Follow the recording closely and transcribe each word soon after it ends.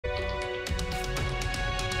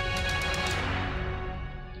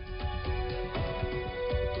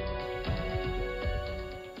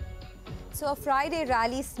So a Friday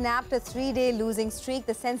rally snapped a three-day losing streak.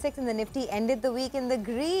 The Sensex and the Nifty ended the week in the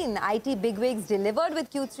green. IT bigwigs delivered with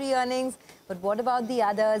Q3 earnings. But what about the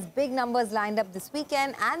others? Big numbers lined up this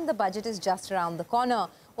weekend and the budget is just around the corner.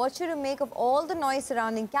 What should you make of all the noise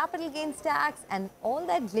surrounding capital gains tax? And all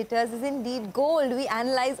that glitters is indeed gold. We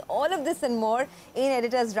analyze all of this and more in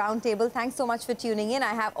Editors Roundtable. Thanks so much for tuning in.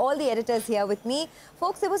 I have all the editors here with me.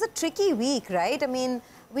 Folks, it was a tricky week, right? I mean,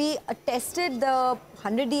 we tested the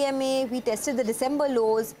 100 EMA, we tested the December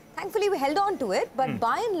lows. Thankfully, we held on to it, but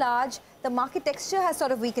by and large, the market texture has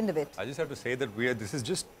sort of weakened a bit. I just have to say that this is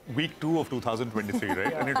just week 2 of 2023,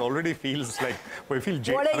 right? And it already feels like, we feel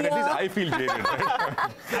jaded. I mean, at least I feel jaded,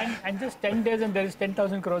 right? and just 10 days and there is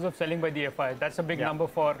 10,000 crores of selling by the FI. That's a big number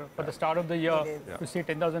for the start of the year. To see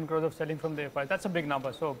 10,000 crores of selling from the FI. That's a big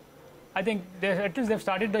number. So I think at least they've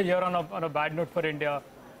started the year on a bad note for India.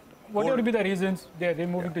 Whatever would be the reasons, they're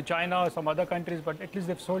moving to China or some other countries, but at least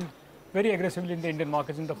they've sold very aggressively in the Indian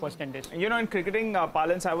markets in the first 10 days. You know, in cricketing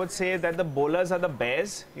parlance, I would say that the bowlers are the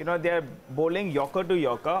bears. You know, they're bowling yorker to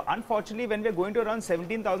yorker. Unfortunately, when we're going to around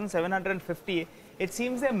 17,750, it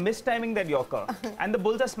seems they're mistiming that yorker. And the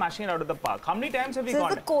bulls are smashing it out of the park. How many times have we gone? So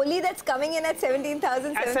it's the Kohli that's coming in at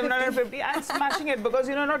 17,750? At 750 and smashing it because,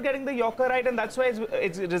 you know, not getting the yorker right, and that's why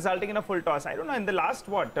it's resulting in a full toss. I don't know, in the last,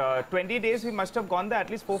 20 days, we must have gone there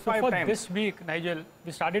at least 4 or 5 times. This week, Nigel,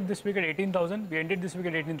 we started this week at 18,000, we ended this week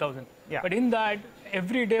at 18,000. Yeah. But in that,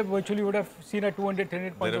 every day virtually would have seen a 200,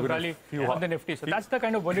 300 points of rally on the Nifty. So that's the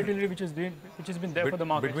kind of volatility which has been there for the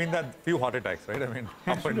market. Between that, few heart attacks, right? I mean,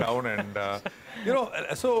 up and down. And, you know,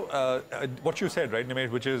 so what you said, right, Nimesh,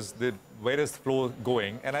 which is where is flow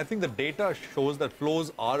going? And I think the data shows that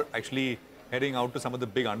flows are actually heading out to some of the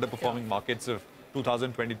big underperforming markets of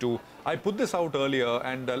 2022. I put this out earlier,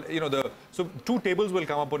 and you know, so 2 tables will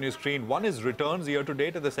come up on your screen. One is returns year to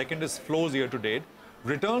date, and the second is flows year to date.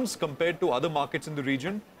 Returns compared to other markets in the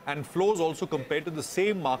region, and flows also compared to the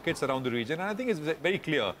same markets around the region. And I think it's very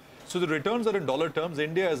clear. So the returns are in dollar terms.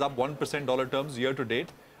 India is up 1% dollar terms year to date.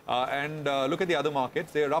 And look at the other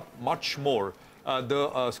markets, they are up much more.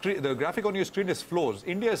 The graphic on your screen is flows.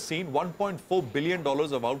 India has seen $1.4 billion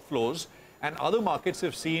of outflows, and other markets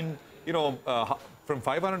have seen, you know, from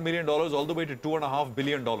 $500 million all the way to $2.5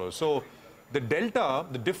 billion. So the delta,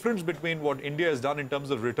 the difference between what India has done in terms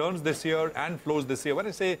of returns this year and flows this year, when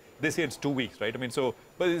I say this year, it's 2 weeks, right? I mean, so,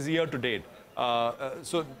 but it's year to date.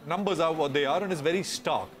 So numbers are what they are, and it's very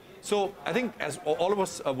stark. So I think, as all of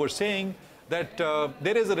us were saying, that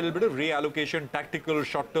there is a little bit of reallocation, tactical,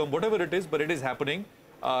 short-term, whatever it is, but it is happening.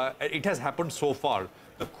 It has happened so far.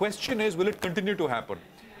 The question is, will it continue to happen?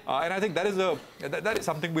 And I think that is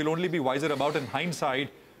something we'll only be wiser about in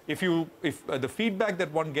hindsight. If the feedback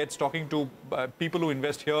that one gets talking to people who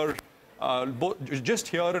invest here, just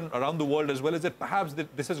here and around the world, as well as that perhaps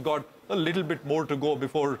this has got a little bit more to go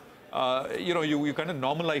before you know, you kind of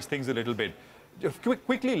normalize things a little bit.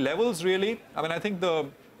 Quickly, levels really. I mean, I think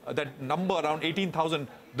that number around 18,000,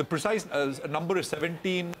 the precise number is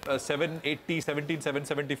 17,780,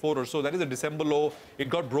 17,774 or so. That is a December low. It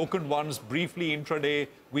got broken once briefly intraday.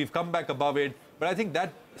 We've come back above it. But I think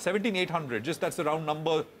that 17,800, just that's a round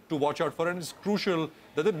number to watch out for. And it's crucial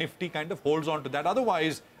that the Nifty kind of holds on to that.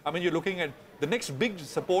 Otherwise, I mean, you're looking at the next big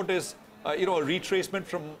support is, you know, a retracement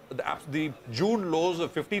from the June lows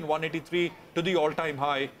of 15,183 to the all-time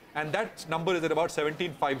high. And that number is at about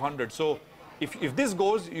 17,500. So if this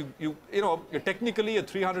goes, you know, technically a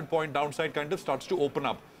 300-point downside kind of starts to open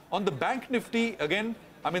up. On the Bank Nifty, again,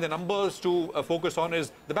 I mean, the numbers to focus on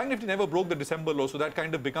is the Bank Nifty never broke the December low, so that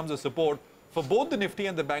kind of becomes a support. For both the Nifty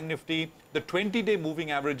and the Bank Nifty, the 20-day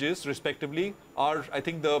moving averages, respectively, are, I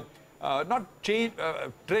think, the not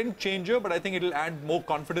trend changer, but I think it'll add more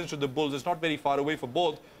confidence to the bulls. It's not very far away for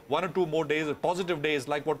both. 1 or 2 more days, positive days,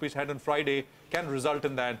 like what we had on Friday, can result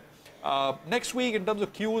in that. Next week, in terms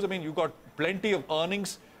of Qs, I mean, you've got plenty of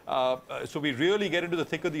earnings. So we really get into the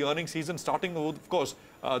thick of the earnings season, starting with, of course,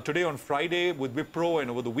 today on Friday with Wipro and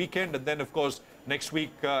over the weekend, and then, of course, next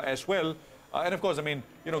week as well. And, of course, I mean,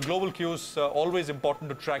 you know, global Qs, always important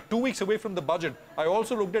to track. 2 weeks away from the budget. I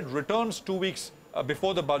also looked at returns 2 weeks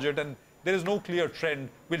before the budget, and there is no clear trend.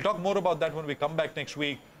 We'll talk more about that when we come back next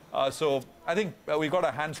week. So I think we got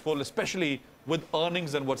our hands full, especially with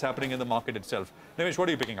earnings and what's happening in the market itself. Nimesh, what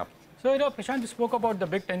are you picking up? So, you know, Prashant, you spoke about the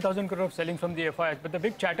big 10,000 crore of selling from the FI, but the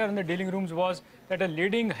big chatter in the dealing rooms was that a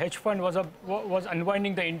leading hedge fund was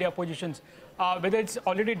unwinding the India positions. Whether it's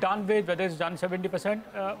already done with, whether it's done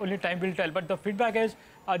 70%, only time will tell. But the feedback is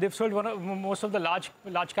they've sold most of the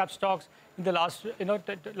large cap stocks in the last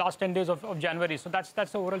last 10 days of January. So that's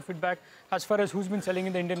the overall feedback as far as who's been selling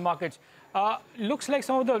in the Indian markets. Looks like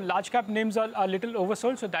some of the large cap names are a little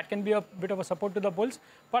oversold, so that can be a bit of a support to the bulls.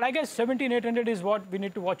 But I guess 17,800 is what we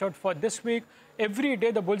need to watch out for this week. Every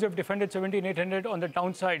day the bulls have defended 17,800 on the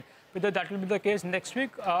downside. Whether that will be the case next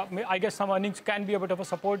week, I guess some earnings can be a bit of a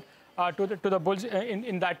support to the bulls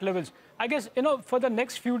in that levels. I guess, for the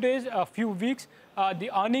next few days, few weeks, the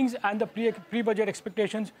earnings and the pre-budget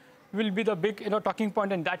expectations will be the big, talking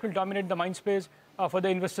point, and that will dominate the mind space for the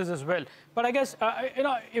investors as well. But I guess,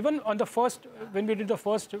 even on the when we did the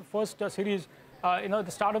first series, the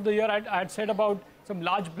start of the year, I had said about some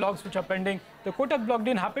large blocks which are pending. The Kotak block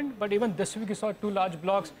didn't happen, but even this week you saw 2 large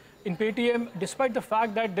blocks in Paytm, despite the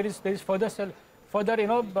fact that there is further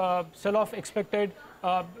sell-off expected.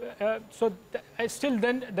 Still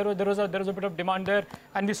then there was a bit of demand there,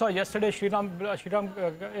 and we saw yesterday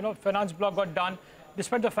Shriram finance block got done,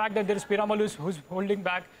 despite the fact that there is Piramal who's holding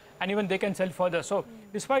back, and even they can sell further. So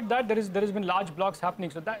despite that, there has been large blocks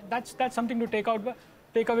happening. So that's something to take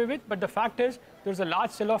away with. But the fact is there's a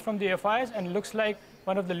large sell-off from the FIs, and looks like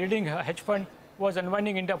one of the leading hedge fund was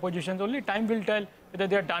unwinding India positions. Only time will tell whether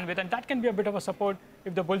they are done with, and that can be a bit of a support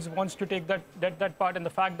if the bulls wants to take that part, and the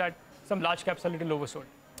fact that some large caps are a little oversold.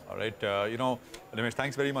 All right, Ramesh,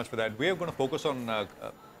 thanks very much for that. We are going to focus on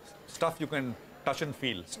stuff you can touch and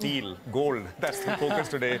feel. Steel, gold, that's the focus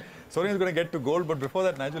today. Sonia is going to get to gold, but before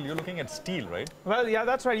that, Nigel, you're looking at steel, right? Well, yeah,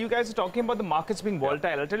 that's right. You guys are talking about the markets being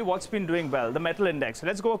volatile. I'll tell you what's been doing well, the metal index. So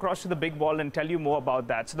let's go across to the big wall and tell you more about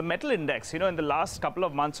that. So the metal index, in the last couple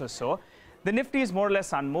of months or so, the Nifty is more or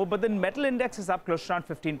less unmoved, but the metal index is up close to around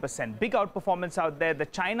 15%. Big outperformance out there. The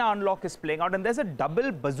China unlock is playing out, and there's a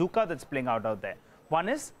double bazooka that's playing out there. One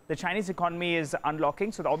is the Chinese economy is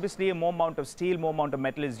unlocking, so obviously a more amount of steel, more amount of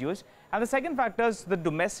metal is used. And the second factor is the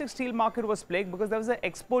domestic steel market was plagued because there was an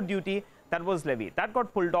export duty that was levied. That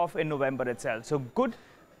got pulled off in November itself. So good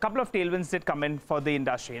couple of tailwinds did come in for the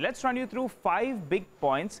industry. Let's run you through 5 big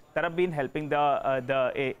points that have been helping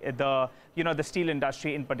the steel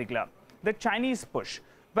industry in particular. The Chinese push.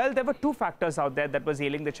 Well, there were 2 factors out there that was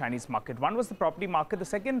ailing the Chinese market. One was the property market. The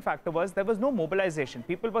second factor was there was no mobilization.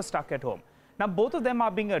 People were stuck at home. Now, both of them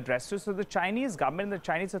are being addressed. So the Chinese government and the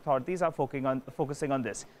Chinese authorities are focusing on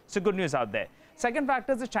this. So good news out there. Second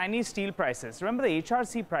factor is the Chinese steel prices. Remember the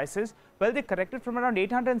HRC prices? Well, they corrected from around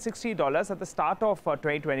 $860 at the start of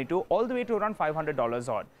 2022 all the way to around $500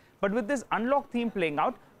 odd. But with this unlock theme playing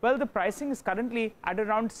out, well, the pricing is currently at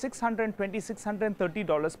around $620,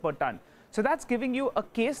 $630 per ton. So that's giving you a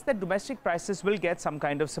case that domestic prices will get some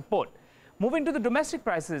kind of support. Moving to the domestic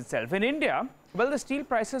prices itself. In India, well, the steel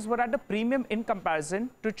prices were at a premium in comparison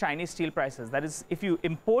to Chinese steel prices. That is, if you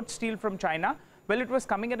import steel from China, well, it was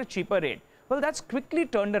coming at a cheaper rate. Well, that's quickly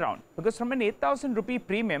turned around because from an 8,000 rupee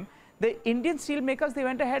premium, the Indian steel makers, they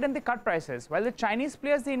went ahead and they cut prices, while the Chinese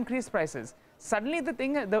players, they increased prices. Suddenly,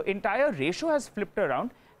 the entire ratio has flipped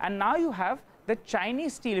around, and now you have the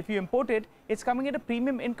Chinese steel, if you import it, it's coming at a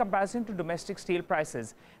premium in comparison to domestic steel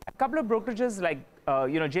prices. A couple of brokerages like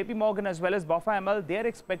JP Morgan as well as BofA, they are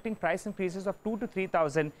expecting price increases of 2,000 to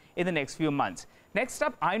 3,000 in the next few months. Next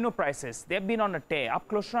up, iron ore prices. They've been on a tear, up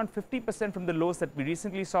close to around 50% from the lows that we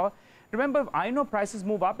recently saw. Remember, if iron ore prices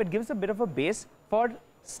move up, it gives a bit of a base for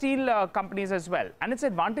steel companies as well, and it's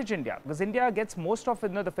advantage India because India gets most of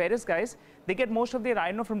the fairest guys. They get most of their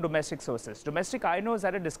iron ore from domestic sources. Domestic iron ore is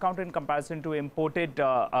at a discount in comparison to imported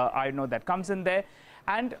iron ore that comes in there.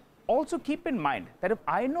 And also keep in mind that if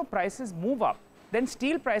iron ore prices move up, then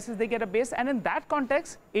steel prices, they get a base, and in that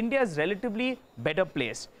context, India is relatively better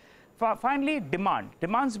placed. Finally, demand.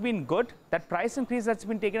 Demand's been good. That price increase that's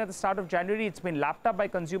been taken at the start of January, it's been lapped up by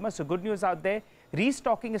consumers, so good news out there.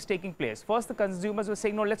 Restocking is taking place. First, the consumers were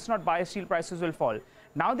saying, no, let's not buy, steel prices will fall.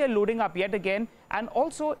 Now they're loading up yet again, and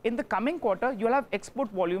also in the coming quarter, you'll have export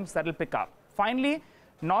volumes that will pick up. Finally,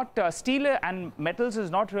 steel and metals is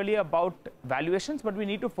not really about valuations, but we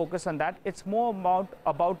need to focus on that. It's more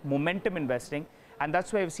about momentum investing, and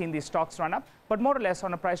that's why we've seen these stocks run up. But more or less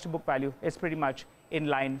on a price to book value, it's pretty much in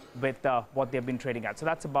line with what they've been trading at. So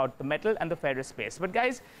that's about the metal and the ferrous space. But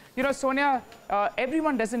guys, Sonia,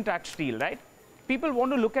 everyone doesn't track steel, right? People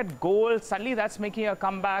want to look at gold. Suddenly that's making a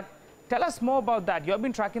comeback. Tell us more about that. You've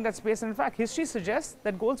been tracking that space. And in fact, history suggests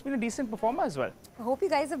that gold's been a decent performer as well. I hope you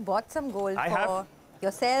guys have bought some gold for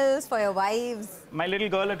yourselves, for your wives. My little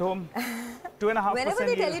girl at home. 2.5%. Whenever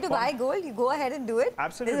they tell you to buy gold, you go ahead and do it.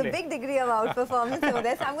 Absolutely. There's a big degree of outperformance over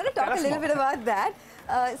there. So I'm going to talk a little bit about that.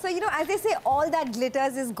 So, as they say, all that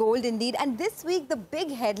glitters is gold indeed. And this week, the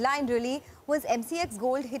big headline really was MCX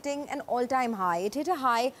gold hitting an all-time high. It hit a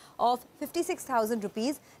high of 56,000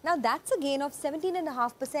 rupees. Now that's a gain of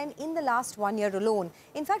 17.5% in the last 1 year alone.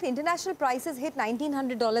 In fact, international prices hit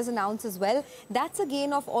 $1,900 an ounce as well. That's a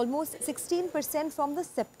gain of almost 16% from the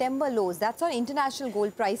September lows. That's on international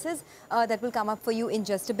gold prices that will come up for you in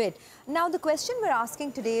just a bit. Now the question we're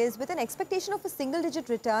asking today is, with an expectation of a single-digit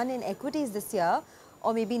return in equities this year,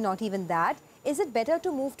 or maybe not even that, is it better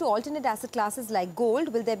to move to alternate asset classes like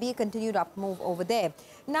gold? Will there be a continued up move over there?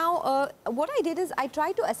 Now, what I did is I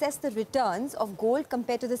tried to assess the returns of gold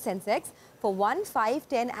compared to the Sensex for 1, 5,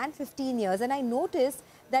 10 and 15 years. And I noticed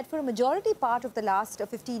that for a majority part of the last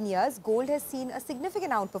 15 years, gold has seen a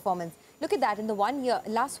significant outperformance. Look at that, in the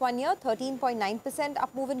last 1 year, 13.9%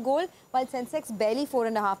 up move in gold, while Sensex barely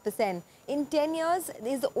 4.5%. In 10 years,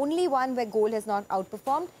 is the only one where gold has not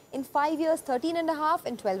outperformed. In 5 years, 13.5%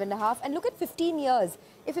 and 12.5%. And look at 15 years.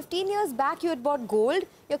 If 15 years back you had bought gold,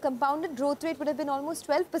 your compounded growth rate would have been almost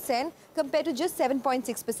 12% compared to just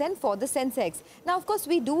 7.6% for the Sensex. Now, of course,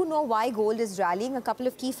 we do know why gold is rallying. A couple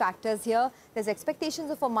of key factors here. There's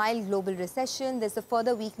expectations of a mild global recession. There's a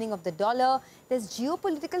further weakening of the dollar. There's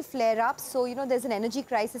geopolitical flare-ups. So, you know, there's an energy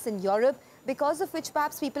crisis in Europe, because of which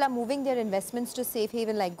perhaps people are moving their investments to safe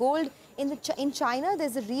haven like gold. In China,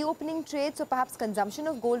 there's a reopening trade, so perhaps consumption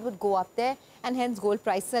of gold would go up there, and hence gold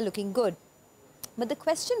prices are looking good. But the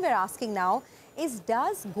question we're asking now is,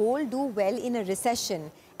 does gold do well in a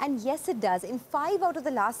recession? And yes, it does. In 5 out of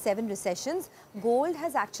the last 7 recessions, gold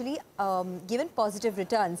has actually given positive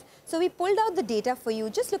returns. So we pulled out the data for you.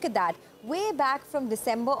 Just look at that. Way back from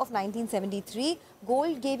December of 1973,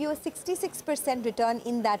 gold gave you a 66% return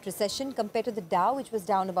in that recession compared to the Dow, which was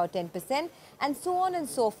down about 10%, and so on and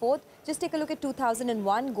so forth. Just take a look at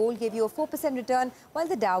 2001, gold gave you a 4% return, while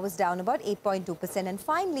the Dow was down about 8.2%. And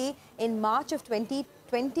finally, in March of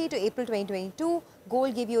 2020 to April 2022,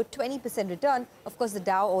 gold gave you a 20% return. Of course, the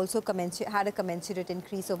Dow also had a commensurate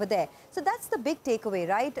increase over there. So that's the big takeaway,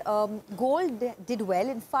 right? Gold did well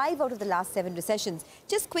in 5 out of the last 7 recessions.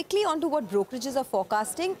 Just quickly on to what brokerages are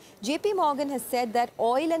forecasting. JP Morgan has said that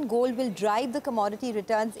oil and gold will drive the commodity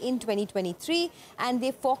returns in 2023, and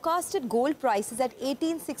they forecasted gold prices at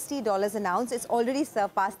 $1,860 an ounce. It's already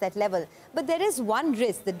surpassed that level. But there is one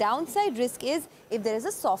risk. The downside risk is if there is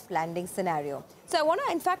a soft landing scenario. So I want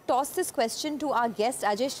to, in fact, toss this question to our guest,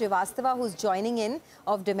 Ajay Srivastava, who's joining in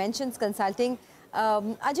of Dimensions Consulting.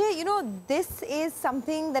 Ajay, you know, this is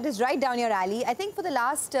something that is right down your alley. I think for the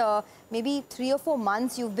last maybe 3 or 4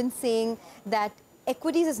 months, you've been saying that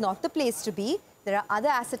equities is not the place to be. There are other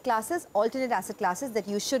asset classes, alternate asset classes that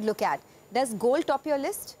you should look at. Does gold top your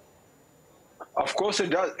list? Of course it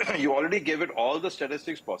does. You already gave it all the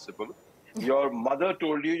statistics possible. Your mother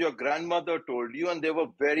told you, your grandmother told you, and they were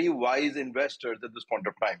very wise investors at this point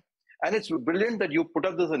of time. And it's brilliant that you put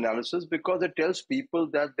up this analysis, because it tells people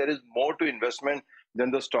that there is more to investment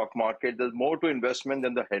than the stock market. There's more to investment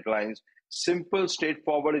than the headlines. Simple,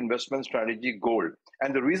 straightforward investment strategy, gold.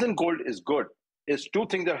 And the reason gold is good is 2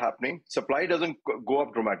 things are happening. Supply doesn't go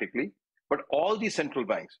up dramatically, but all the central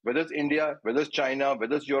banks, whether it's India, whether it's China,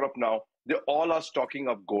 whether it's Europe now, they all are stocking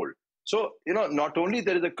up gold. So, you know, not only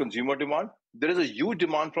there is a consumer demand, there is a huge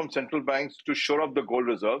demand from central banks to shore up the gold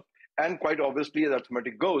reserve. And quite obviously, as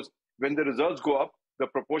arithmetic goes, when the reserves go up, the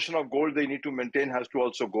proportion of gold they need to maintain has to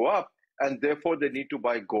also go up, and therefore they need to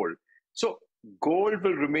buy gold. So gold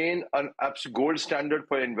will remain an absolute gold standard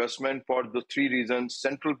for investment for the 3 reasons.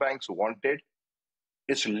 Central banks want it.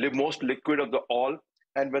 It's most liquid of the all.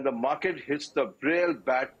 And when the market hits the real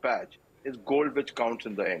bad patch, it's gold which counts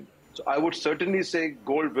in the end. So I would certainly say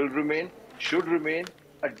gold will remain, should remain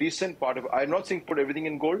a decent part of, I'm not saying put everything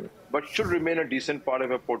in gold, but should remain a decent part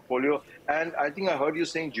of a portfolio. And I think I heard you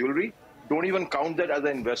saying jewelry. Don't even count that as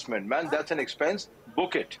an investment. Man, that's an expense.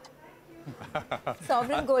 Book it.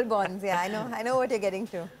 Sovereign gold bonds. Yeah, I know what you're getting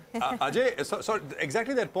to. Ajay, so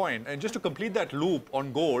exactly that point. And just to complete that loop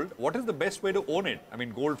on gold, what is the best way to own it? I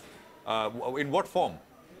mean, gold, in what form?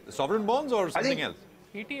 Sovereign bonds or something else?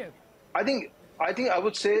 ETF. I think I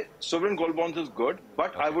would say sovereign gold bonds is good,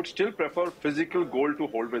 but I would still prefer physical gold to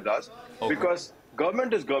hold with us, because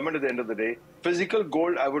government is government at the end of the day. Physical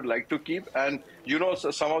gold I would like to keep, and you know, so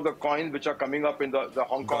some of the coins which are coming up in the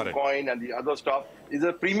Hong Kong coin and the other stuff is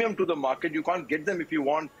a premium to the market. You can't get them if you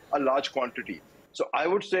want a large quantity. So I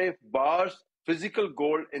would say bars, physical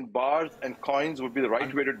gold in bars and coins would be the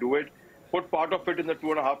right way to do it. Put part of it in the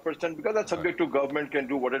 2.5%, because that's subject to government can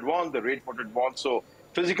do what it wants, the rate what it wants. So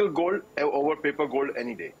physical gold over paper gold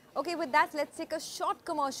any day. Okay, with that, let's take a short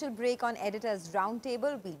commercial break on Editors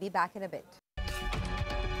Roundtable. We'll be back in a bit.